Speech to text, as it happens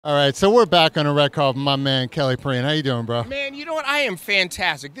All right, so we're back on the red carpet. My man, Kelly Perine. How you doing, bro? Man, you know what? I am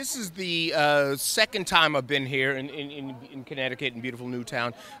fantastic. This is the second time I've been here in Connecticut, in beautiful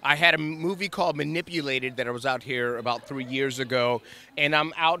Newtown. I had a movie called Manipulated that I was out here about 3 years ago, and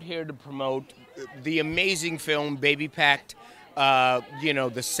I'm out here to promote the amazing film Baby Pact. You know,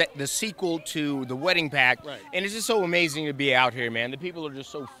 the sequel to the Wedding Pact, right. And it's just so amazing to be out here, man. The people are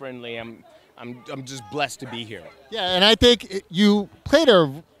just so friendly. I'm just blessed to be here. Yeah, and I think you played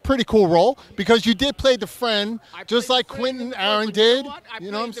a pretty cool role because you did play the friend, just like Quinton Aaron did.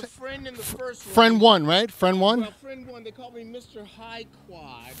 You know what I'm saying? Friend in the first one. Friend one, right? Friend one? Well, friend one, they call me Mr. High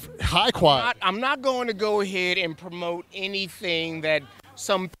Quad. High Quad. I'm not going to go ahead and promote anything that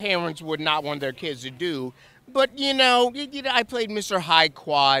some parents would not want their kids to do. But, you know, I played Mr. High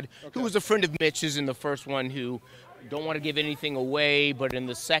Quad, who was a friend of Mitch's in the first one, who don't want to give anything away. But in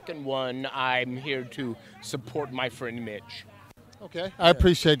the second one, I'm here to support my friend Mitch. Okay, I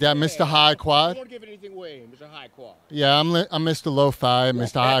appreciate that, Mr. High Quad. I don't want to give anything away, Mr. High Quad. Yeah, I'm Mr. Lo-Fi,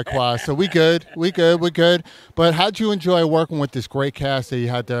 Mr. High Quad. So we good. But how'd you enjoy working with this great cast that you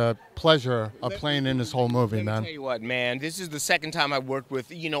had the pleasure of playing in this whole movie, man? Let me tell you what, man. This is the second time I've worked with,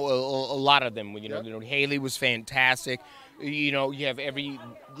 you know, a lot of them. You know, Haylie was fantastic. You know, you have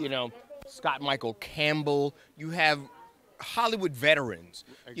Scott Michael Campbell. You have Hollywood veterans.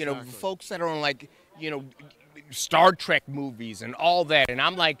 Exactly. You know, folks that are on, like, you know, Star Trek movies and all that, and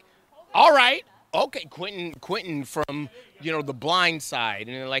I'm like, all right, okay, Quinton from, you know, The Blind Side,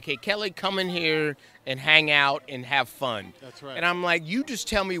 and they're like, hey, Kelly, come in here and hang out and have fun. That's right. And I'm like, you just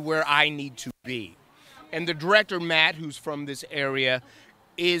tell me where I need to be. And the director, Matt, who's from this area,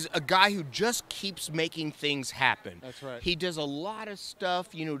 is a guy who just keeps making things happen. That's right. He does a lot of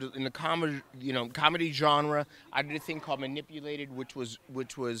stuff, you know, in the comedy genre. I did a thing called Manipulated, which was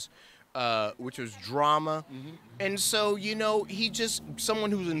drama. Mm-hmm. And so, you know, he just someone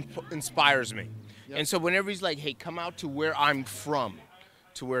who inspires me. Yep. And so whenever he's like, hey, come out to where I'm from,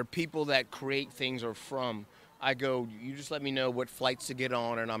 to where people that create things are from, I go, you just let me know what flights to get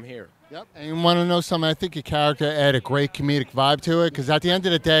on, and I'm here. Yep. And you want to know something? I think your character added a great comedic vibe to it, because at the end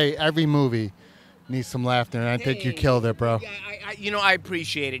of the day, every movie needs some laughter, and I think you killed it, bro. Yeah, I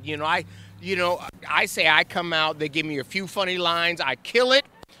appreciate it. I say I come out, they give me a few funny lines, I kill it.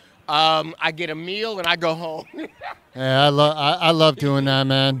 I get a meal and I go home. Yeah, I love doing that,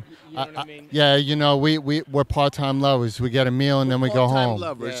 man. You know what I mean? Yeah, you know, we're part-time lovers. We get a meal and then we go home. Part-time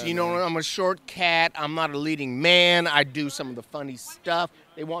lovers. Yeah, you know, I'm a short cat. I'm not a leading man. I do some of the funny stuff.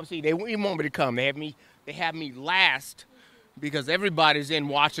 They want me to come. They have me last because everybody's in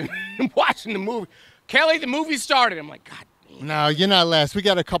watching the movie. Kelly, the movie started. I'm like, God. No, you're not last. We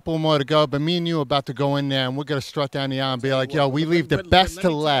got a couple more to go, but me and you are about to go in there, and we're going to strut down the aisle and be like, yo, we leave the best to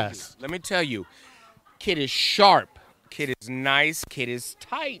last. Let me tell you, kid is sharp, kid is nice, kid is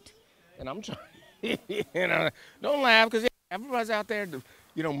tight. And I'm trying, you know, don't laugh, because everybody's out there,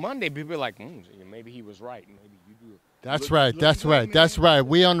 you know, Monday, people are like, maybe he was right. Maybe you do it. That's right.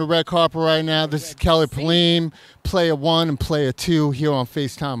 We on the red carpet right now. This is Kelly Perine, player 1 and player 2 here on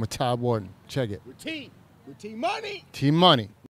FaceTime with Todd Wharton. Check it. With T Money. T Money.